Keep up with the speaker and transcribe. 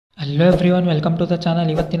Hello everyone, welcome to the channel.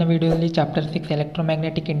 ಇವತ್ತಿನ ವಿಡಿಯೋದಲ್ಲಿ chapter 6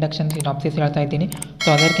 electromagnetic induction synopsis ಹೇಳ್ತಾ ಇದ್ದೀನಿ. ಸೊ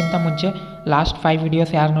ಅದಕ್ಕಿಂತ ಮುಂಚೆ ಲಾಸ್ಟ್ 5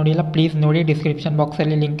 ವಿಡಿಯೋಸ್ ಯಾರು ನೋಡಿಲ್ಲ ಪ್ಲೀಸ್ ನೋಡಿ, ಡಿಸ್ಕ್ರಿಪ್ಷನ್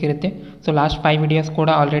ಬಾಕ್ಸಲ್ಲಿ ಲಿಂಕ್ ಇರುತ್ತೆ. ಸೊ ಲಾಸ್ಟ್ 5 ವಿಡಿಯೋಸ್ ಕೂಡ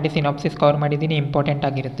ಆಲ್ರೆಡಿ ಸಿನಾಪ್ಸಿಸ್ ಕವರ್ ಮಾಡಿದ್ದೀನಿ, ಇಂಪಾರ್ಟೆಂಟ್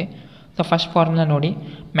ಆಗಿರುತ್ತೆ. ಸೊ ಫಸ್ಟ್ ಫಾರ್ಮುಲಾ ನೋಡಿ,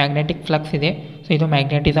 ಮ್ಯಾಗ್ನೆಟಿಕ್ ಫ್ಲಕ್ಸ್ ಇದೆ. ಸೊ ಇದು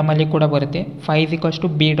ಮ್ಯಾಗ್ನೆಟಿಸಮಲ್ಲಿ ಕೂಡ ಬರುತ್ತೆ. φ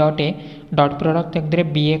b.a ಡಾಟ್ ಪ್ರಾಡಕ್ಟ್ ತೆಗೆದ್ರೆ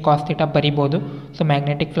BA cos θ ಬರಿಬೋದು. So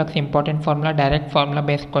magnetic flux important formula, direct formula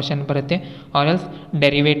based question ಬರುತ್ತೆ. ಆರ್ಎಲ್ಸ್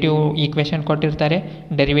ಡೆರಿವೇಟಿವ್ ಈಕ್ವೇಷನ್ ಕೊಟ್ಟಿರ್ತಾರೆ,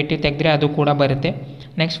 ಡೆರಿವೇಟಿವ್ ತೆಗೆದ್ರೆ ಅದು ಕೂಡ ಬರುತ್ತೆ.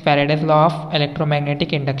 Next Faraday's law of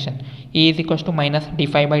electromagnetic induction, E =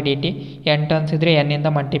 -dφ/dt. n turns ಇದ್ದರೆ n ಇಂದ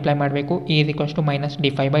ಮಲ್ಟಿಪ್ಲೈ ಮಾಡಬೇಕು. E =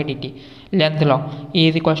 -dφ/dt. ಲೆನ್ಸ್ ಲಾ, E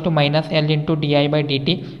 = -L × di/dt.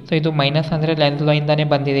 ಸೊ ಇದು ಮೈನಸ್ ಅಂದರೆ ಲೆನ್ಸ್ ಲಾ ಇಂದಾನೇ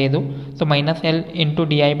ಬಂದಿದೆ ಇದು. ಸೊ -L ×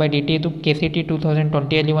 di/dt ಇದು KCET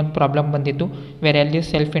 2020 ಒಂದು ಪ್ರಾಬ್ಲಮ್ ಬಂದಿತ್ತು. Wear L is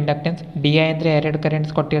self inductance, di ಅಂದರೆ ಎರಡು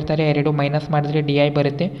ಕರೆಂಟ್ಸ್ ಕೊಟ್ಟಿರ್ತಾರೆ, ಎರಡು ಮೈನಸ್ ಮಾಡಿದ್ರೆ di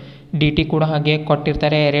ಬರುತ್ತೆ. dt ಕೂಡ ಹಾಗೆ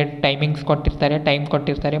ಕೊಟ್ಟಿರ್ತಾರೆ, ಎರಡು ಟೈಮಿಂಗ್ಸ್ ಕೊಟ್ಟಿರ್ತಾರೆ, ಟೈಮ್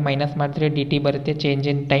ಕೊಟ್ಟಿರ್ತಾರೆ, ಮೈನಸ್ ಮಾಡಿದ್ರೆ dt ಬರುತ್ತೆ. Change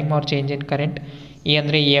in time R change in current. E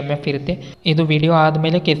ಅಂದರೆ EMF ಇರುತ್ತೆ. ಇದು ವಿಡಿಯೋ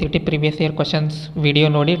ಆದಮೇಲೆ KCET previous year questions video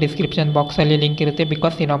ನೋಡಿ, ಡಿಸ್ಕ್ರಿಪ್ಷನ್ ಬಾಕ್ಸಲ್ಲಿ ಲಿಂಕ್ ಇರುತ್ತೆ.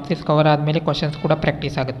 ಬಿಕಾಸ್ ಸಿನಾಪ್ಸಿಸ್ ಕವರ್ ಆದಮೇಲೆ ಕ್ವಶನ್ಸ್ ಕೂಡ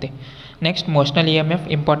ಪ್ರಾಕ್ಟೀಸ್ ಆಗುತ್ತೆ. Next ಮೋಷನಲ್ EMF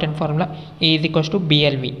important formula, E =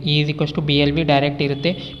 BLV. E = BLV direct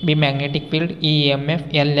ಇರುತ್ತೆ. B magnetic field, E EMF,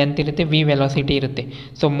 L length ಇರುತ್ತೆ, V ವೆಲಾಸಿಟಿ ಇರುತ್ತೆ.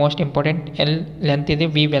 So most important L length ಇದೆ,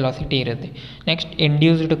 V ವೆಲಾಸಿಟಿ ಇರುತ್ತೆ. Next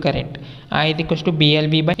induced current, I =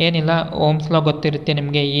 BLV by ಏನಿಲ್ಲ Ohm's law ಗೊತ್ತಿರುತ್ತೆ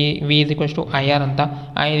ನಿಮಗೆ. V = IR ಅಂತ,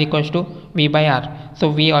 I = V/R. So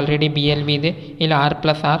V already BLV ಇದೆ. ಇಲ್ಲಿ R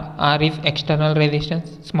 + R, R is external resistance,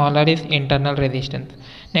 smaller is internal resistance.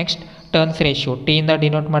 Next turns ratio, T ಇಂದ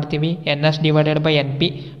denote ಮಾಡ್ತೀವಿ, NS/NP.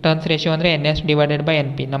 Turns ratio ಅಂದರೆ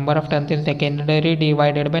NS/NP, number of turns in secondary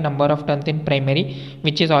divided by number of turns in primary,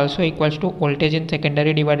 which is also equals to voltage in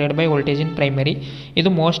secondary divided by voltage in primary.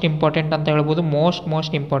 ಇದು most important ಅಂತ ಹೇಳ್ಬೋದು.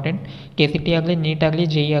 Most important KCET ಆಗಲಿ, neat ಆಗಲಿ,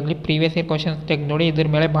 JEE ಆಗಲಿ, previous year questions ತೆಗೆದು ನೋಡಿ. ಇದ್ರ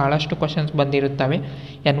ಮೇಲೆ ಭಾಳಷ್ಟು ಕ್ವಶನ್ಸ್ ಬಂದಿರುತ್ತವೆ.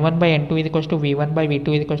 N1/N2 =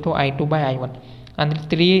 V1/V2 = I2/I1. ಅಂದರೆ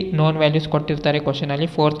 3 ನೋನ್ ವ್ಯಾಲ್ಯೂಸ್ ಕೊಟ್ಟಿರ್ತಾರೆ ಕ್ವಶನಲ್ಲಿ.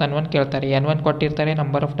 ಫೋರ್ತ್ N1 ಕೇಳ್ತಾರೆ. N1 ಕೊಟ್ಟಿರ್ತಾರೆ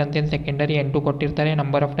number of turns in secondary, N2 ಕೊಟ್ಟಿರ್ತಾರೆ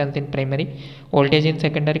number of turns in primary, voltage in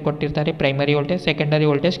secondary ಕೊಟ್ಟಿರ್ತಾರೆ, ಪ್ರೈಮರಿ ವೋಲ್ಟೇಜ್, ಸೆಕೆಂಡರಿ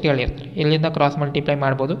ವೋಲ್ಟೇಜ್ ಕೇಳಿರ್ತಾರೆ. ಇಲ್ಲಿಂದ ಕ್ರಾಸ್ ಮಲ್ಟಿಪ್ಲೈ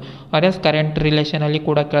ಮಾಡ್ಬೋದು. ಆರ್ಎಸ್ ಕರೆಂಟ್ ರಿಲೇಷನಲ್ಲಿ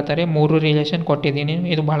ಕೂಡ ಕೇಳ್ತಾರೆ. 3 ರಿಲೇಷನ್ ಕೊಟ್ಟಿದ್ದೀನಿ,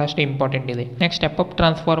 ಇದು ಬಹಳಷ್ಟು ಇಂಪಾರ್ಟೆಂಟ್ ಇದೆ. ನೆಕ್ಸ್ಟ್ ಸ್ಟೆಪ್ ಅಪ್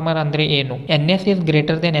ಟ್ರಾನ್ಸ್ಫಾರ್ಮರ್ ಅಂದರೆ ಏನು? NS is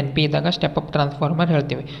greater than NP ಇದ್ದಾಗ ಸ್ಟೆಪ್ ಅಪ್ ಟ್ರಾನ್ಸ್ಫಾರ್ಮರ್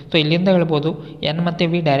ಹೇಳ್ತೀವಿ. ಸೊ ಇಲ್ಲಿಂದ ಹೇಳ್ಬೋದು N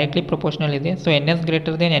ಮತ್ತು V ಡೈರೆಕ್ಟ್ಲಿ ಪ್ರೊಪೋರ್ಷನಲ್ ಇದೆ. So NS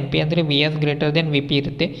greater than NP ಅಂದರೆ VS ಗ್ರೇಟರ್ ದೆನ್ VP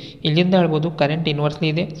ಇರುತ್ತೆ. ಇಲ್ಲಿಂದ ಹೇಳ್ಬೋದು ಕರೆಂಟ್ ಇನ್ವರ್ಸ್ಲಿ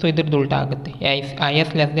ಇದೆ. ಸೊ ಇದ್ರದ್ದು ಉಲ್ಟಾ ಆಗುತ್ತೆ, IS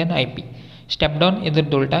less than IP. Step down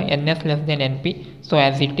ಇದ್ರದ್ದು ಉಲ್ಟಾ, NS less than NP. So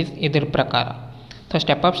as it is ಇದ್ರ ಪ್ರಕಾರ. So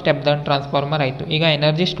step up step down transformer ಆಯಿತು. ಈಗ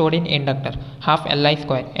energy stored in inductor ½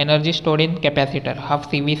 Li², energy stored in capacitor ½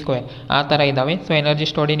 CV², ಆ ಥರ ಇದ್ದಾವೆ. So energy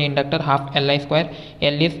stored in inductor ½ Li².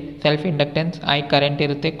 L is self inductance, I current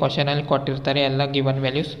ಇರುತ್ತೆ, ಕ್ವಶನಲ್ಲಿ ಕೊಟ್ಟಿರ್ತಾರೆ ಎಲ್ಲ ಗಿವನ್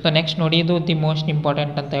ವ್ಯಾಲ್ಯೂಸ್. ಸೊ ನೆಕ್ಸ್ಟ್ ನೋಡಿ, ಇದು ದಿ ಮೋಸ್ಟ್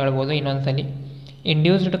ಇಂಪಾರ್ಟೆಂಟ್ ಅಂತ ಹೇಳ್ಬೋದು. ಇನ್ನೊಂದ್ಸಲಿ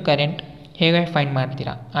ಇಂಡ್ಯೂಸ್ಡ್ ಕರೆಂಟ್ ಹೇಗೆ ಫೈಂಡ್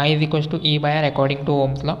ಮಾಡ್ತೀರಾ? I = E/R according to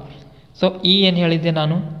Ohm's law. So E ಏನು ಹೇಳಿದ್ದೆ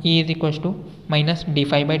ನಾನು, E =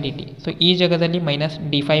 -dφ/dt. ಸೊ ಈ ಜಾಗದಲ್ಲಿ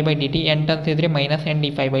 -dφ/dt, n ಟರ್ನ್ಸ್ ಇದ್ದರೆ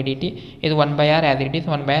 -n/dφ/dt. ಇದು 1/R as it is,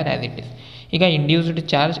 1/R as it is. ಈಗ ಇಂಡ್ಯೂಸ್ಡ್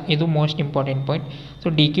ಚಾರ್ಜ್, ಇದು most important point. So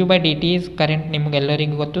dq/dt is current,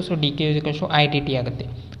 ನಿಮಗೆಲ್ಲರಿಗೂ ಗೊತ್ತು. ಸೊ dq = IDT ಆಗುತ್ತೆ.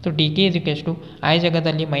 ಸೊ dk = I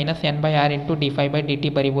ಜಾಗದಲ್ಲಿ -n/R × dφ/dt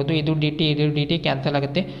ಬರಿಬೋದು. ಇದು dt ಕ್ಯಾನ್ಸಲ್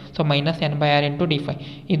ಆಗುತ್ತೆ. So -n/R × dφ.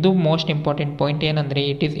 ಇದು ಮೋಸ್ಟ್ ಇಂಪಾರ್ಟೆಂಟ್ ಪಾಯಿಂಟ್. ಏನಂದರೆ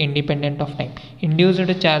it is independent of time.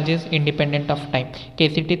 Induced charge is independent of time.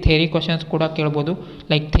 KCET theory questions ಕೂಡ ಕೇಳ್ಬೋದು,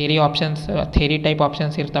 like theory type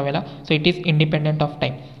options ಇರ್ತಾವೆಲ್ಲ. So it is independent of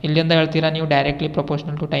time. ಇಲ್ಲಿಂದ ಹೇಳ್ತೀರಾ ನೀವು directly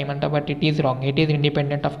proportional to time ಅಂತ, but it is wrong. It is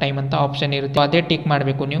independent of time ಅಂತ option ಇರುತ್ತೆ. ಅದೇ tick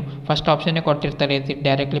ಮಾಡಬೇಕು ನೀವು. ಫಸ್ಟ್ ಆಪ್ಷನ್ನೇ ಕೊಟ್ಟಿರ್ತಾರೆ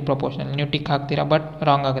ಡೈರೆಕ್ಟ್ಲಿ ಪ್ರೊಪೋರ್ಷನಲ್, ನೀವು ಟಿಕ್ ಹಾಕ್ತೀರಾ, ಬಟ್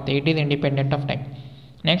ರಾಂಗ್ ಆಗುತ್ತೆ. It is independent of time.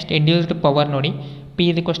 Next induced power ನೋಡಿ, P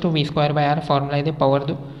 = V²/R ಫಾರ್ಮುಲಾ ಇದೆ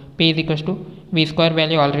ಪವರ್ದು. P = V²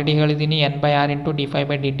 ವ್ಯಾಲ್ಯೂ ಆಲ್ರೆಡಿ ಹೇಳಿದ್ದೀನಿ, n/R ×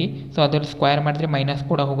 dφ/dt. ಸೊ ಅದ್ರ ಸ್ಕ್ವೇರ್ ಮಾಡಿದ್ರೆ ಮೈನಸ್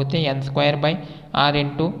ಕೂಡ ಹೋಗುತ್ತೆ, n²/R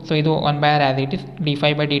 × ಸೊ ಇದು 1/R as it is,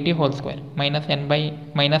 dφ/dt (² -n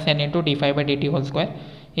 × dφ/dt².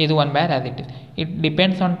 ಇದು 1/R as it is. It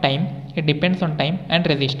depends on time and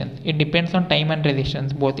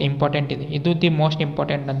resistance. Both important ಇದೆ. ಇದು ದಿ ಮೋಸ್ಟ್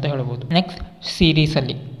ಇಂಪಾರ್ಟೆಂಟ್ ಅಂತ ಹೇಳ್ಬೋದು. ನೆಕ್ಸ್ಟ್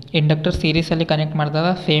ಸೀರೀಸಲ್ಲಿ, ಇಂಡಕ್ಟರ್ ಸೀರೀಸಲ್ಲಿ ಕನೆಕ್ಟ್ ಮಾಡಿದಾಗ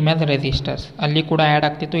ಸೇಮ್ ಆ್ಯಸ್ ರೆಸಿಸ್ಟರ್ಸ್, ಅಲ್ಲಿ ಕೂಡ ಆ್ಯಡ್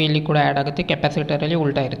ಆಗ್ತಿತ್ತು, ಇಲ್ಲಿ ಕೂಡ ಆ್ಯಡ್ ಆಗುತ್ತೆ. ಕೆಪಾಸಿಟರಲ್ಲಿ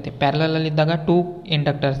ಉಲ್ಟಾ ಇರುತ್ತೆ. ಪ್ಯಾರಲಲ್ಲಿದ್ದಾಗ 2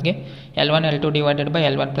 ಇಂಡಕ್ಟರ್ಸ್ಗೆ L1 L2 divided by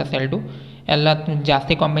L1 + L2. ಎಲ್ಲ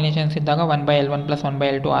ಜಾಸ್ತಿ ಕಾಂಬಿನೇಷನ್ಸ್ ಇದ್ದಾಗ 1/L1 +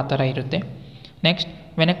 1/L2 ಆ ಥರ ಇರುತ್ತೆ. Next,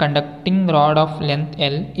 when A conducting rod of length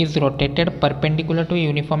L is rotated perpendicular to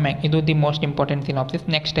uniform ಇದು the most important synopsis.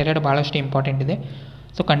 Next ಎರಡು ಭಾಳಷ್ಟು ಇಂಪಾರ್ಟೆಂಟ್ ಇದೆ.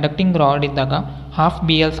 ಸೊ ಕಂಡಕ್ಟಿಂಗ್ ರಾಡ್ ಇದ್ದಾಗ half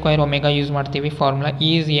B L square omega use ಮಾಡ್ತೀವಿ. Formula E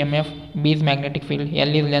is E M F, B is magnetic field,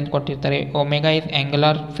 L is length ಕೊಟ್ಟಿರ್ತಾರೆ, omega is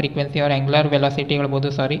angular frequency R angular velocity ಹೇಳ್ಬೋದು,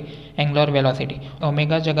 angular velocity.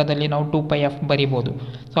 Omega ಜಾಗದಲ್ಲಿ ನಾವು 2πf ಬರಿಬೋದು.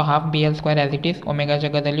 So half B L square as it is, omega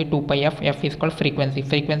ಜಾಗದಲ್ಲಿ 2πf, F is called frequency.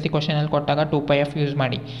 Frequency ಕ್ವಶನಲ್ಲಿ ಕೊಟ್ಟಾಗ 2πf use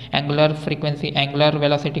ಮಾಡಿ. Angular frequency, angular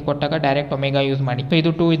velocity ಕೊಟ್ಟಾಗ direct omega use ಮಾಡಿ. So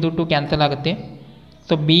ಇದು 2 ಕ್ಯಾನ್ಸಲ್ ಆಗುತ್ತೆ.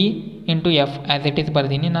 So B into F as it is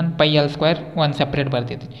ಬರ್ದೀನಿ. ನಾನು pi L square ಒಂದು separate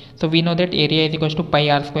ಬರ್ತಿದ್ದೀನಿ. So we know that area is equals to pi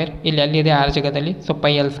R square. ಇಲ್ಲಿ ಎಲ್ಲಿದೆ R ಜಾಗದಲ್ಲಿ, so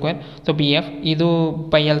pi L square. So B F ಇದು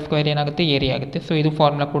pi L square ಏನಾಗುತ್ತೆ, area ಆಗುತ್ತೆ. So ಇದು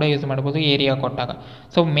formula ಕೂಡ ಯೂಸ್ ಮಾಡ್ಬೋದು ಏರಿಯಾ ಕೊಟ್ಟಾಗ.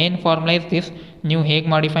 So main formula is this. ನೀವು ಹೇಗೆ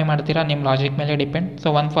ಮಾಡಿಫೈ ಮಾಡ್ತೀರಾ ನಿಮ್ಮ ಲಾಜಿಕ್ ಮೇಲೆ ಡಿಪೆಂಡ್. ಸೊ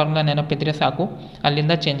ಒಂದು ಫಾರ್ಮುಲಾ ನೆನಪಿದ್ರೆ ಸಾಕು,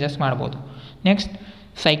 ಅಲ್ಲಿಂದ ಚೇಂಜಸ್ ಮಾಡ್ಬೋದು. ನೆಕ್ಸ್ಟ್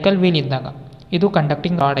ಸೈಕಲ್ ವೀಲ್ ಇದ್ದಾಗ ಇದು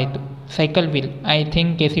ಕಂಡಕ್ಟಿಂಗ್ ರಾಡ್ ಆಯಿತು. Cycle wheel I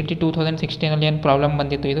think KCET 2016 ಏನು ಪ್ರಾಬ್ಲಮ್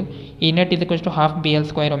ಬಂದಿತ್ತು. ಇದು E net is equals to half B L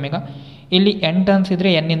square omega. ಇಲ್ಲಿ n ಟರ್ನ್ಸ್ ಇದ್ದರೆ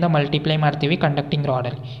n ಮಲ್ಟಿಪ್ಲೈ ಮಾಡ್ತೀವಿ ಕಂಡಕ್ಟಿಂಗ್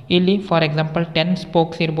ರಾಡಲ್ಲಿ. ಇಲ್ಲಿ ಫಾರ್ ಎಕ್ಸಾಂಪಲ್ 10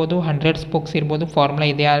 ಸ್ಪೋಕ್ಸ್ ಇರ್ಬೋದು, 100 ಸ್ಪೋಕ್ಸ್ ಇರ್ಬೋದು, ಫಾರ್ಮುಲಾ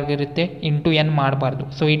ಇದೇ ಆಗಿರುತ್ತೆ, ಇಂಟು n ಮಾಡಬಾರ್ದು.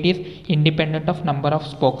 So it is independent of number of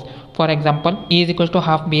spokes. For example E is equals to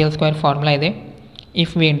half B L square formula ಇದೆ.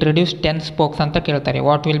 If we introduce 10 spokes ಅಂತ ಕೇಳ್ತಾರೆ,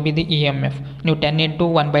 what will be the E M F? ನೀವು 10 into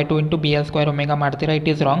 1/2 into B L square omega ಮಾಡ್ತೀರಾ, it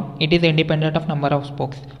is wrong. It is independent of number of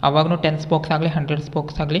spokes. ಅವಾಗೂ 10 spokes ಆಗಲಿ 100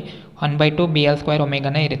 spokes ಆಗಲಿ 1/2 B L square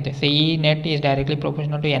ಒಮೆಗಾನೇ ಇರುತ್ತೆ. So E net is directly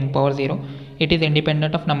proportional to n⁻0. It is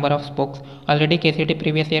independent of number of spokes. Already KCET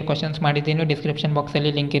previous year questions ಮಾಡಿದ್ದೀನಿ, description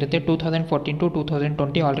ಬಾಕ್ಸಲ್ಲಿ link ಇರುತ್ತೆ. 2014 to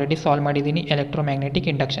 2020 already solve ಮಾಡಿದ್ದೀನಿ electromagnetic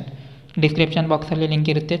induction. Description ಬಾಕ್ಸಲ್ಲಿ link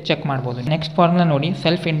ಇರುತ್ತೆ, check ಮಾಡ್ಬೋದು. Next formula ನೋಡಿ,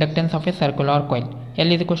 self inductance of A circular coil.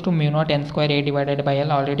 L is equals to μ0 n² a divided by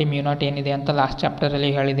L. Already μ0 ಏನಿದೆ ಅಂತ ಲಾಸ್ಟ್ ಚಾಪ್ಟರಲ್ಲಿ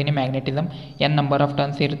ಹೇಳಿದ್ದೀನಿ. Magnetism n number of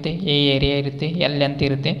turns ಇರುತ್ತೆ, a area ಇರುತ್ತೆ, L length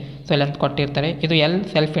ಇರುತ್ತೆ. ಸೊ ಲೆಂತ್ ಕೊಟ್ಟಿರ್ತಾರೆ. ಇದು ಎಲ್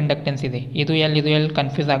ಸೆಲ್ಫ್ ಇಂಡಕ್ಟೆನ್ಸ್ ಇದೆ. ಇದು ಎಲ್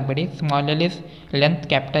ಕನ್ಫ್ಯೂಸ್ ಆಗಬೇಡಿ. Small L is length,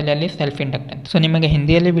 capital L is self inductance. So ನಿಮಗೆ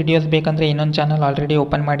ಹಿಂದಿಯಲ್ಲಿ ವೀಡಿಯೋಸ್ ಬೇಕಂದರೆ ಇನ್ನೊಂದು ಚಾನಲ್ ಆಲ್ರೆಡಿ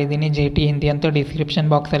ಓಪನ್ ಮಾಡಿದ್ದೀನಿ, JT ಹಿಂದಿ ಅಂತ. ಡಿಸ್ಕ್ರಿಪ್ಷನ್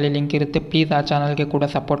ಬಾಕ್ಸಲ್ಲಿ ಲಿಂಕ್ ಇರುತ್ತೆ. ಪ್ಲೀಸ್ ಆ ಚಾನಲ್ಗೆ ಕೂಡ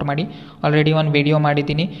ಸಪೋರ್ಟ್ ಮಾಡಿ. ಆಲ್ರೆಡಿ ಒಂದು ವೀಡಿಯೋ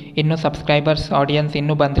ಮಾಡಿದ್ದೀನಿ. ಇನ್ನೂ ಸಬ್ಸ್ಕ್ರೈಬರ್ಸ್ ಆಡಿಯನ್ಸ್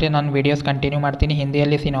ಇನ್ನೂ ಬಂದರೆ ನಾನು ವೀಡಿಯೋಸ್ ಕಂಟಿನ್ಯೂ ಮಾಡ್ತೀನಿ.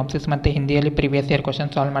 ಹಿಂದಿಯಲ್ಲಿ ಸಿನಾಪ್ಸಿಸ್ ಮತ್ತು ಹಿಂದಿಯಲ್ಲಿ ಪ್ರೀವಿಯಸ್ ಇಯರ್ ಕ್ವಶನ್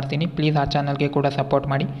ಸಾಲ್ವ್ ಮಾಡ್ತೀನಿ. ಪ್ಲೀಸ್ ಆ ಚಾನಲ್ಗೆ ಕೂಡ ಸಪೋರ್ಟ್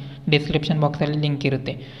ಮಾಡಿ. ಡಿಸ್ಕ್ರಿಪ್ಷನ್ ಬಾಕ್ಸಲ್ಲಿ ಲಿಂಕ್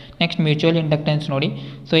ಇರುತ್ತೆ. ನೆಕ್ಸ್ಟ್ ಮ್ಯೂಚುವಲ್ ಇಂಡಕ್ಟೆನ್ಸ್ ನೋಡಿ.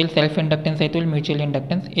 ಸೊ ಇಲ್ಲಿ ಸೆಲ್ಫ್ ಇಂಡಕ್ಟೆನ್ಸ್ ಆಯಿತು, ಇಲ್ಲಿ ಮ್ಯೂಚುವಲ್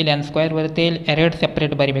ಇಂಡಕ್ಟೆನ್ಸ್. ಇಲ್ಲಿ n² ಬರುತ್ತೆ, ಇಲ್ಲಿ ಎರಡು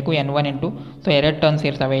ಸೆಪ್ರೇಟ್ ಬರೀಬೇಕು, n1 n2. ಸೊ ಎರಡು ಟರ್ನ್ಸ್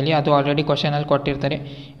ಇರ್ತವೆ ಇಲ್ಲಿ, ಅದು ಆಲ್ರೆಡಿ ಕ್ವಶನಲ್ಲಿ ಕೊಟ್ಟಿರ್ತಾರೆ.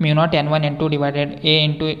 μ0 n1 n2 divided a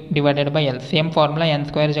into divided by L. Same formula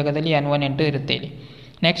n² ಜಾಗದಲ್ಲಿ n1 n2 ಇರುತ್ತೆ ಇಲ್ಲಿ.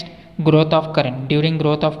 Next growth of current. During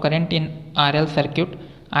growth of current in RL circuit,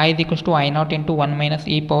 I is equals to I0 into 1 minus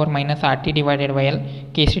e power minus RT divided by L.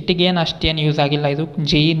 KCETಗೆ ಏನು ಅಷ್ಟೇನು use ಆಗಿಲ್ಲ, ಇದು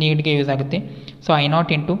JE ನೀಡ್ಗೆ use ಆಗುತ್ತೆ. So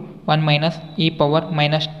I0 into 1 minus e power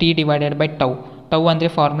minus t divided by tau. Tau ಅಂದರೆ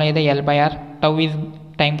formula ಇದೆ L/R. Tau is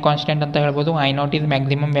time constant ಅಂತ ಹೇಳ್ಬೋದು. I0 is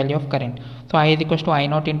maximum value of current. So I is equals to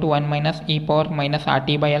I0 into 1 minus e power minus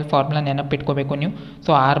RT by L. Formula ನೆನಪಿಟ್ಕೋಬೇಕು ನೀವು.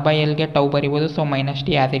 So R/Lಗೆ tau ಬರಿಬೋದು, so minus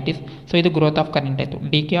T as it is. So ಇದು growth of current ಆಯಿತು.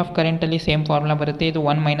 DK of ಕರೆಂಟಲ್ಲಿ same formula ಬರುತ್ತೆ, ಇದು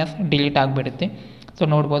 1 minus delete ಆಗಿಬಿಡುತ್ತೆ. So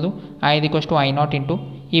ನೋಡ್ಬೋದು I is equals to I0 into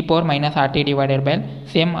e power minus RT divided by L.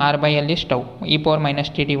 Same R/L is tau, e power minus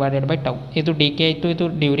t divided by tau. ಇದು DK ಆಯಿತು. ಇದು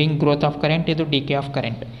during growth of current, ಇದು DK of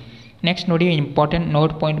current. Next ನೋಡಿ, important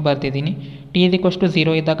note point ಬರ್ತಿದ್ದೀನಿ. T is equals to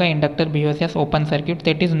 0 ಇದ್ದಾಗ inductor behaves as open circuit,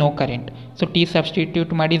 that is no current. So T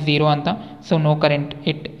substitute ಮಾಡಿ 0 ಅಂತ, so no current,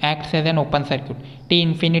 it acts as N open circuit. T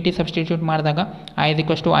infinity substitute ಮಾಡಿದಾಗ I is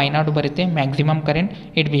equals to I0 ಬರುತ್ತೆ, maximum current,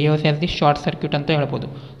 it behaves as the short circuit ಅಂತ ಹೇಳ್ಬೋದು.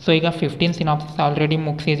 So ಈಗ 15 synopsis already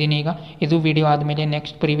ಮುಗಿಸಿದ್ದೀನಿ. ಈಗ ಇದು video ಆದಮೇಲೆ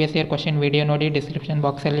next previous year question video ನೋಡಿ. Description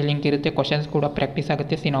ಬಾಕ್ಸಲ್ಲಿ ಲಿಂಕ್ ಇರುತ್ತೆ. ಕ್ವಶನ್ಸ್ ಕೂಡ ಪ್ರಾಕ್ಟೀಸ್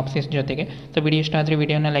ಆಗುತ್ತೆ ಸಿನಾಪ್ಸಿಸ್ ಜೊತೆಗೆ. ಸೊ ವಿಡಿಯೋ ಇಷ್ಟ ಆದರೆ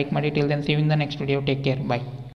ವಿಡಿಯೋನ ಲೈಕ್ ಮಾಡಿ. Till then C you in the next video. Take care, by.